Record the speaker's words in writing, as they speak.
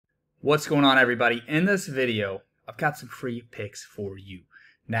What's going on, everybody? In this video, I've got some free picks for you.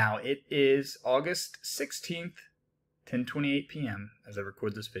 Now, it is August 16th, 10:28 p.m. as I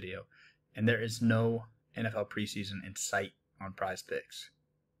record this video, and there is no NFL preseason in sight on Prize Picks.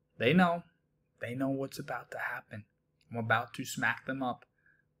 They know what's about to happen. I'm about to smack them up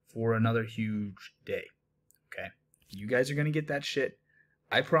for another huge day, okay? You guys are going to get that shit,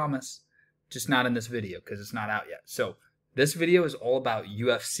 I promise, just not in this video because it's not out yet. So, this video is all about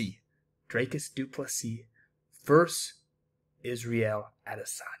UFC. Dracus du Plessis versus Israel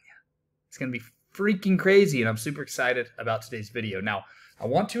Adesanya. It's going to be freaking crazy, and I'm super excited about today's video. Now, I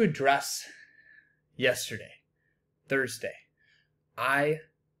want to address yesterday, Thursday. I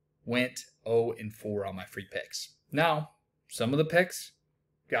went 0-4 on my free picks. Now, some of the picks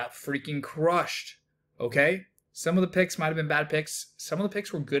got freaking crushed, okay? Some of the picks might have been bad picks. Some of the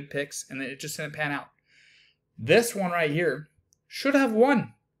picks were good picks, and it just didn't pan out. This one right here should have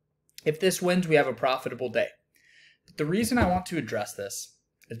won. If this wins, we have a profitable day. But the reason I want to address this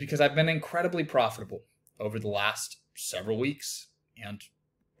is because I've been incredibly profitable over the last several weeks and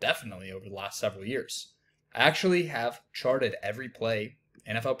definitely over the last several years. I actually have charted every play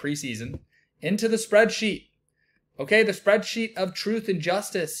NFL preseason into the spreadsheet. Okay, the spreadsheet of truth and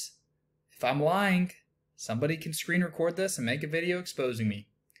justice. If I'm lying, somebody can screen record this and make a video exposing me.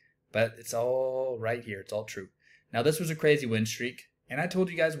 But it's all right here. It's all true. Now, this was a crazy win streak. And I told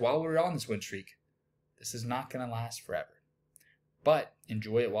you guys while we were on this win streak, this is not going to last forever. But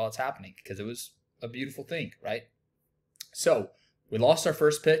enjoy it while it's happening because it was a beautiful thing, right? So we lost our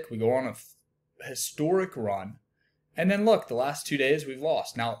first pick. We go on a historic run. And then look, the last 2 days we've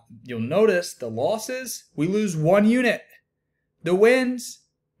lost. Now, you'll notice the losses, we lose 1 unit. The wins,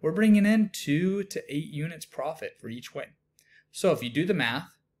 we're bringing in 2 to 8 units profit for each win. So if you do the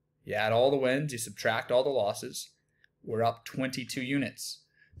math, you add all the wins, you subtract all the losses, we're up 22 units.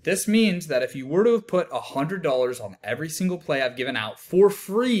 This means that if you were to have put $100 on every single play I've given out for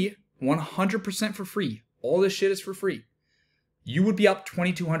free, 100% for free, all this shit is for free, you would be up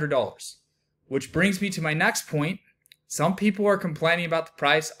 $2,200. Which brings me to my next point. Some people are complaining about the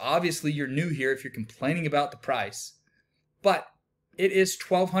price. Obviously, you're new here if you're complaining about the price. But it is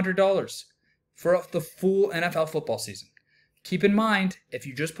 $1,200 for the full NFL football season. Keep in mind, if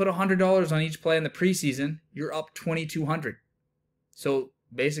you just put $100 on each play in the preseason, you're up $2,200. So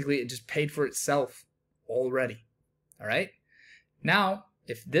basically, it just paid for itself already. All right? Now,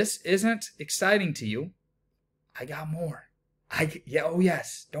 if this isn't exciting to you, I got more. Oh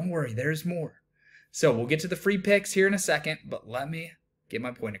yes, don't worry, there's more. So we'll get to the free picks here in a second, but let me get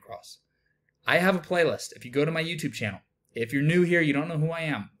my point across. I have a playlist. If you go to my YouTube channel, if you're new here, you don't know who I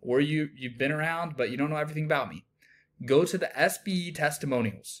am, or you've been around, but you don't know everything about me, go to the SBE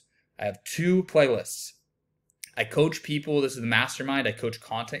testimonials. I have 2 playlists. I coach people. This is the mastermind. I coach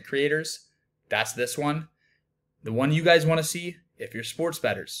content creators. That's this one. The one you guys want to see, if you're sports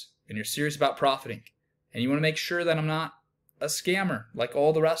bettors and you're serious about profiting and you want to make sure that I'm not a scammer like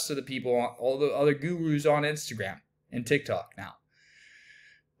all the rest of the people, all the other gurus on Instagram and TikTok now.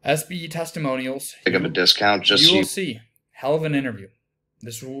 SBE testimonials. Pick up a discount. You will see. Hell of an interview.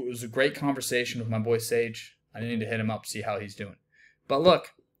 This was a great conversation with my boy Sage. I need to hit him up, see how he's doing. But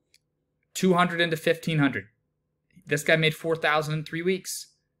look, 200 into 1,500. This guy made 4,000 in 3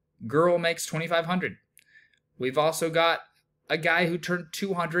 weeks. Girl makes 2,500. We've also got a guy who turned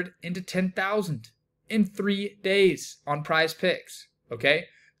 200 into 10,000 in 3 days on Prize Picks. Okay,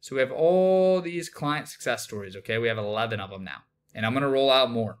 so we have all these client success stories. Okay, we have 11 of them now, and I'm gonna roll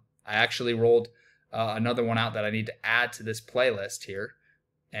out more. I actually rolled another one out that I need to add to this playlist here.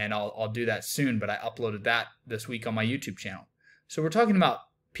 And I'll do that soon, but I uploaded that this week on my YouTube channel. So we're talking about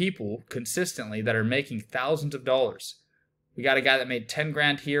people consistently that are making thousands of dollars. We got a guy that made 10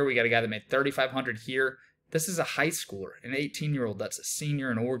 grand here. We got a guy that made 3,500 here. This is a high schooler, an 18-year-old that's a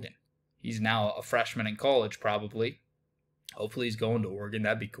senior in Oregon. He's now a freshman in college probably. Hopefully he's going to Oregon.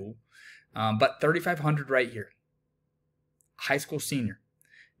 That'd be cool. But 3,500 right here. High school senior.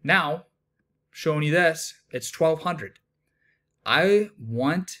 Now, showing you this, it's 1,200. I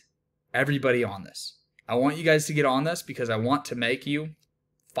want everybody on this. I want you guys to get on this because I want to make you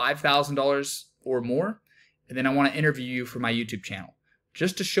 $5,000 or more. And then I want to interview you for my YouTube channel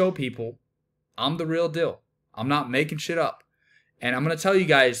just to show people I'm the real deal. I'm not making shit up. And I'm going to tell you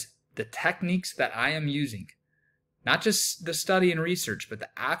guys the techniques that I am using, not just the study and research, but the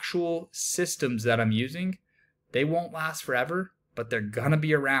actual systems that I'm using. They won't last forever, but they're going to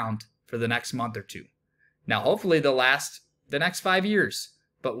be around for the next month or 2. Now, hopefully they'll last the next 5 years.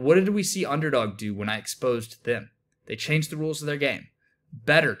 But what did we see Underdog do when I exposed them? They changed the rules of their game.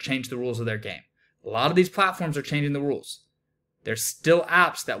 Better changed the rules of their game. A lot of these platforms are changing the rules. There's still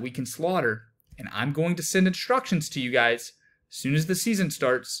apps that we can slaughter, and I'm going to send instructions to you guys. As soon as the season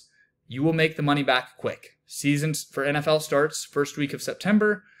starts, you will make the money back quick. Seasons for NFL starts first week of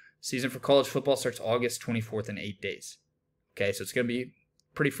September. Season for college football starts August 24th in 8 days. Okay, so it's going to be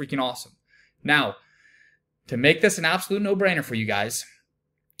pretty freaking awesome. Now, to make this an absolute no-brainer for you guys,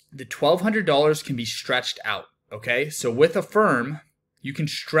 the $1,200 can be stretched out. Okay, so with Affirm, you can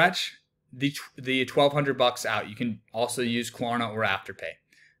stretch the $1,200 out. You can also use Klarna or Afterpay.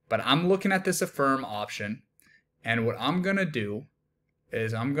 But I'm looking at this Affirm option, and what I'm going to do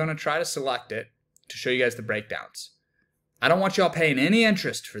is I'm going to try to select it to show you guys the breakdowns. I don't want y'all paying any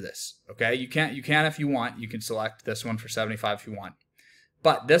interest for this, okay? You can if you want. You can select this one for $75 if you want.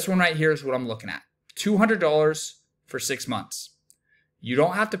 But this one right here is what I'm looking at. $200 for 6 months. You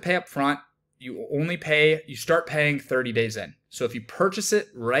don't have to pay up front. You start paying 30 days in. So if you purchase it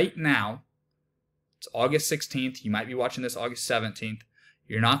right now, it's August 16th. You might be watching this August 17th.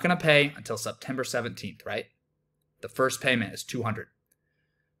 You're not going to pay until September 17th, right? The first payment is $200.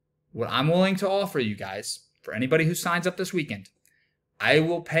 What I'm willing to offer you guys, for anybody who signs up this weekend, I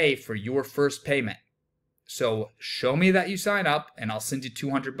will pay for your first payment. So show me that you sign up and I'll send you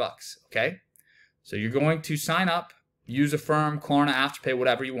 $200, okay? So you're going to sign up, use Affirm, Klarna, Afterpay,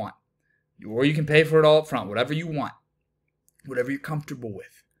 whatever you want. Or you can pay for it all up front, whatever you want, whatever you're comfortable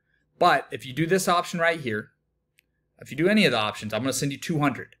with. But if you do this option right here, if you do any of the options, I'm going to send you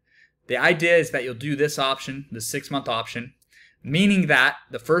 $200. The idea is that you'll do this option, the 6-month option, meaning that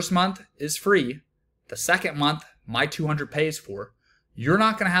the first month is free. The second month, my $200 pays for. You're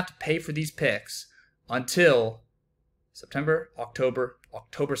not going to have to pay for these picks until September, October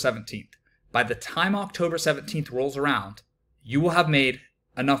 17th. By the time October 17th rolls around, you will have made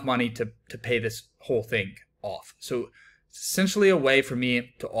enough money to pay this whole thing off. So it's essentially a way for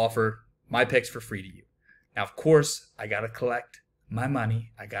me to offer my picks for free to you. Now, of course, I got to collect my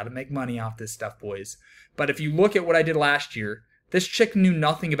money. I got to make money off this stuff, boys. But if you look at what I did last year, this chick knew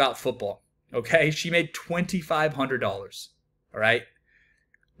nothing about football, okay? She made $2,500, all right?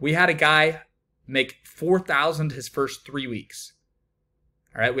 We had a guy make $4,000 his first 3 weeks,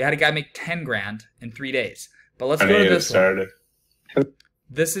 all right? We had a guy make 10 grand in 3 days. But let's go to this one.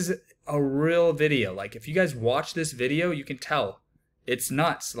 This is a real video. Like, if you guys watch this video, you can tell it's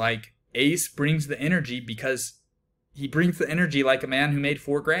nuts. Like, Ace brings the energy because he brings the energy like a man who made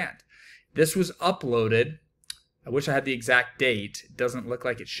 4 grand. This was uploaded. I wish I had the exact date. It doesn't look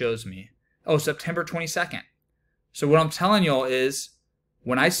like it shows me. Oh, September 22nd. So what I'm telling y'all is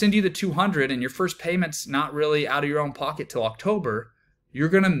when I send you the $200 and your first payment's not really out of your own pocket till October, you're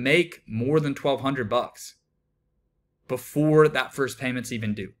going to make more than $1,200 before that first payment's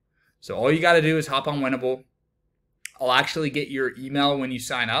even due. So all you got to do is hop on Winnable. I'll actually get your email when you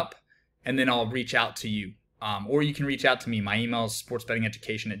sign up, and then I'll reach out to you. Or you can reach out to me. My email is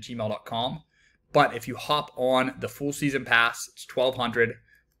sportsbettingeducation@gmail.com. But if you hop on the full season pass, it's $1,200.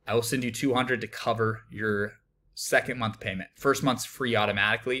 I will send you $200 to cover your second month payment. First month's free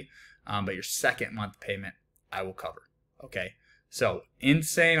automatically, but your second month payment I will cover. Okay, so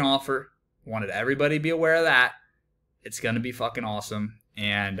insane offer. Wanted everybody to be aware of that. It's going to be fucking awesome,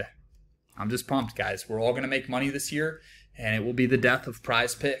 and I'm just pumped, guys. We're all going to make money this year, and it will be the death of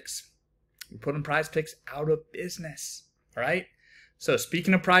Prize Picks. We're putting Prize Picks out of business, all right? So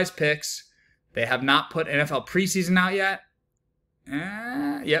speaking of Prize Picks, they have not put NFL preseason out yet.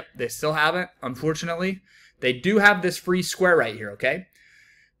 Yep, they still haven't, unfortunately. They do have this free square right here, okay?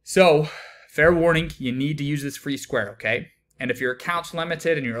 So, fair warning, you need to use this free square, okay? And if your account's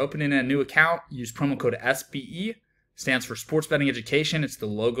limited and you're opening a new account, use promo code SBE. Stands for Sports Betting Education. It's the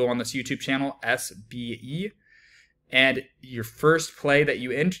logo on this YouTube channel, SBE. And your first play that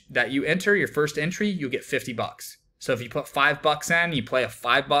you enter, your first entry, you'll get $50. So if you put $5 in, you play a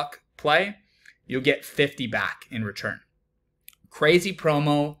 $5 play, you'll get 50 back in return. Crazy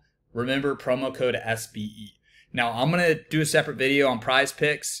promo. Remember, promo code SBE. Now, I'm going to do a separate video on Prize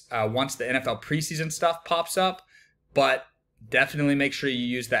Picks once the NFL preseason stuff pops up, but definitely make sure you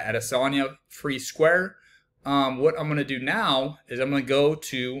use that Adesanya free square. What I'm going to do now is I'm going to go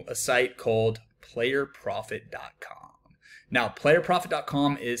to a site called playerprofit.com. Now,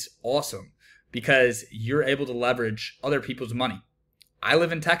 playerprofit.com is awesome because you're able to leverage other people's money. I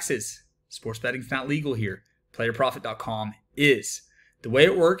live in Texas. Sports betting's not legal here. Playerprofit.com is. The way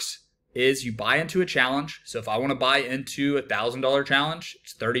it works is you buy into a challenge. So if I want to buy into a $1,000 challenge,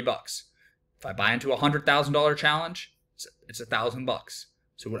 it's $30. If I buy into a $100,000 challenge, it's $1,000.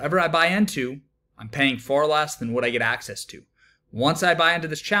 So whatever I buy into, I'm paying far less than what I get access to. Once I buy into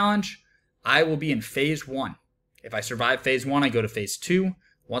this challenge, I will be in phase 1. If I survive phase 1, I go to phase 2.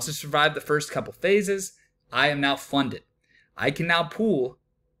 Once I survive the first couple phases, I am now funded. I can now pool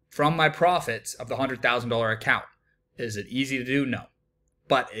from my profits of the $100,000 account. Is it easy to do? No.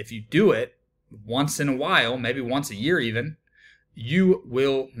 But if you do it once in a while, maybe once a year even, you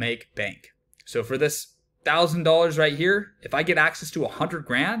will make bank. So for this $1,000 right here, if I get access to 100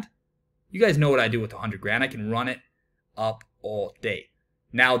 grand, you guys know what I do with 100 grand. I can run it up all day.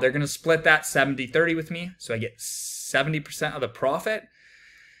 Now they're going to split that 70-30 with me, so I get 70% of the profit.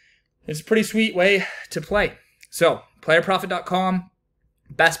 It's a pretty sweet way to play. So playerprofit.com.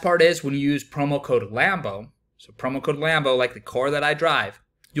 Best part is when you use promo code Lambo. So promo code Lambo, like the car that I drive,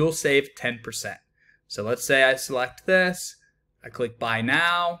 you'll save 10%. So let's say I select this. I click buy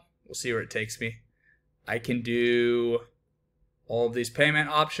now. We'll see where it takes me. I can do all of these payment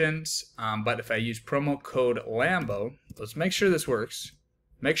options, but if I use promo code Lambo, let's make sure this works.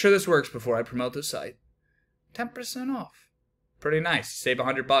 Make sure this works before I promote the site. 10% off. Pretty nice. Save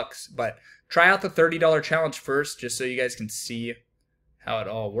 $100, but try out the $30 challenge first, just so you guys can see how it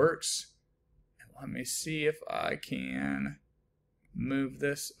all works. Let me see if I can move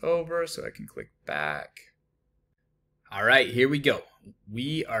this over so I can click back. All right, here we go.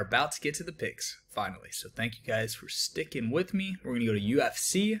 We are about to get to the picks, finally. So thank you guys for sticking with me. We're going to go to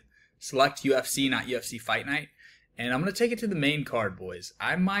UFC, select UFC, not UFC Fight Night. And I'm going to take it to the main card, boys.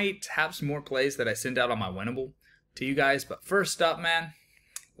 I might have some more plays that I send out on my winnable to you guys. But first up, man,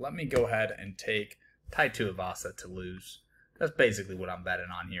 let me go ahead and take Tai Tuivasa to lose. That's basically what I'm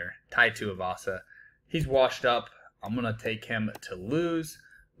betting on here. Tai Tuivasa. He's washed up. I'm going to take him to lose.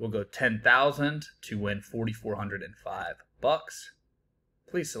 We'll go 10,000 to win $4,405.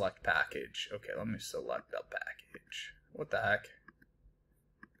 Please select package. Okay, let me select the package. What the heck?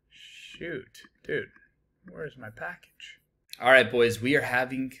 Shoot. Dude, where's my package? All right, boys, we are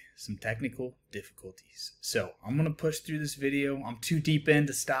having some technical difficulties. So I'm going to push through this video. I'm too deep in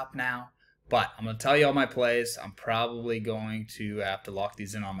to stop now, but I'm going to tell you all my plays. I'm probably going to have to lock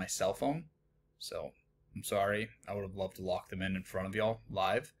these in on my cell phone. So I'm sorry. I would have loved to lock them in front of y'all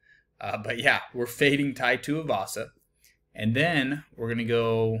live. But yeah, we're fading Tai Tuivasa. And then we're going to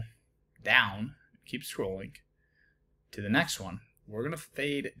go down, keep scrolling, to the next one. We're going to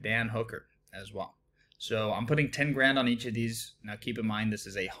fade Dan Hooker as well. So I'm putting 10 grand on each of these. Now keep in mind, this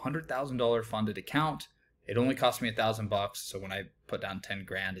is a $100,000 funded account. It only cost me $1,000. So when I put down 10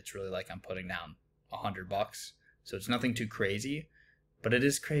 grand, it's really like I'm putting down $100. So it's nothing too crazy, but it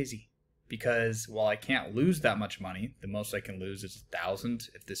is crazy. Because while I can't lose that much money, the most I can lose is 1,000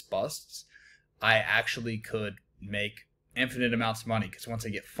 if this busts, I actually could make infinite amounts of money, because once I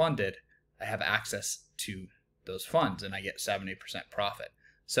get funded, I have access to those funds and I get 70% profit.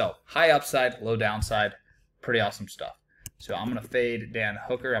 So high upside, low downside, pretty awesome stuff. So I'm going to fade Dan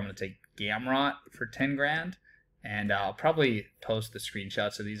Hooker. I'm going to take Gamrot for 10 grand, and I'll probably post the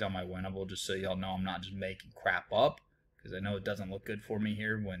screenshots of these on my winnable just so y'all know I'm not just making crap up, because I know it doesn't look good for me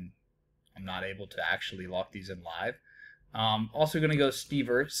here when I'm not able to actually lock these in live. Also going to go Steve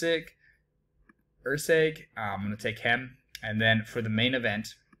Erceg. I'm going to take him. And then for the main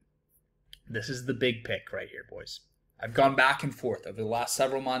event, this is the big pick right here, boys. I've gone back and forth over the last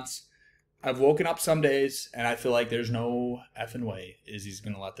several months. I've woken up some days and I feel like there's no effing way Izzy's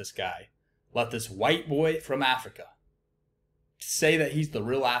going to let this white boy from Africa say that he's the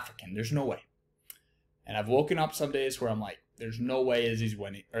real African. There's no way. And I've woken up some days where I'm like, there's no way Izzy's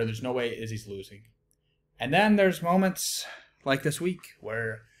winning, or there's no way Izzy's losing. And then there's moments like this week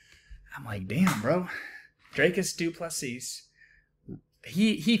where I'm like, damn, bro. Dricus du Plessis,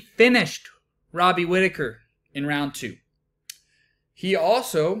 he finished Robbie Whittaker in round 2. He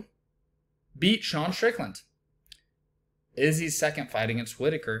also beat Sean Strickland. Izzy's second fight against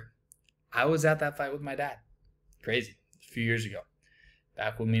Whittaker, I was at that fight with my dad. Crazy. A few years ago.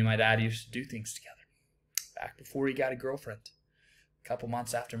 Back when me and my dad used to do things together. Back before he got a girlfriend. A couple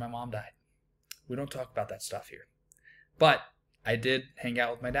months after my mom died. We don't talk about that stuff here. But I did hang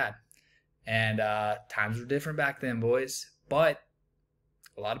out with my dad. And times were different back then, boys. But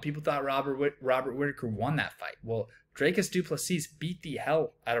a lot of people thought Robert Whittaker won that fight. Well, Dricus du Plessis beat the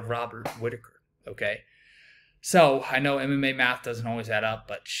hell out of Robert Whittaker, okay? So, I know MMA math doesn't always add up,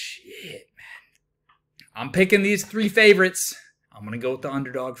 but shit, man. I'm picking these 3 favorites. I'm going to go with the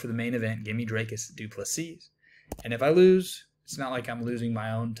underdog for the main event. Give me Dricus du Plessis. And if I lose, it's not like I'm losing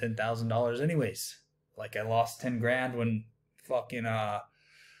my own $10,000 anyways. Like I lost 10 grand when fucking,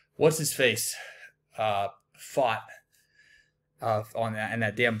 what's his face, fought on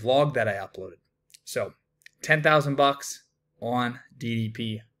that damn vlog that I uploaded. So, $10,000 on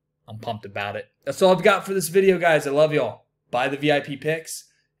DDP. I'm pumped about it. That's all I've got for this video, guys. I love y'all. Buy the VIP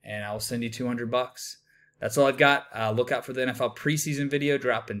picks, and I will send you $200. That's all I've got. Look out for the NFL preseason video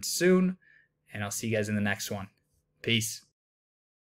dropping soon, and I'll see you guys in the next one. Peace.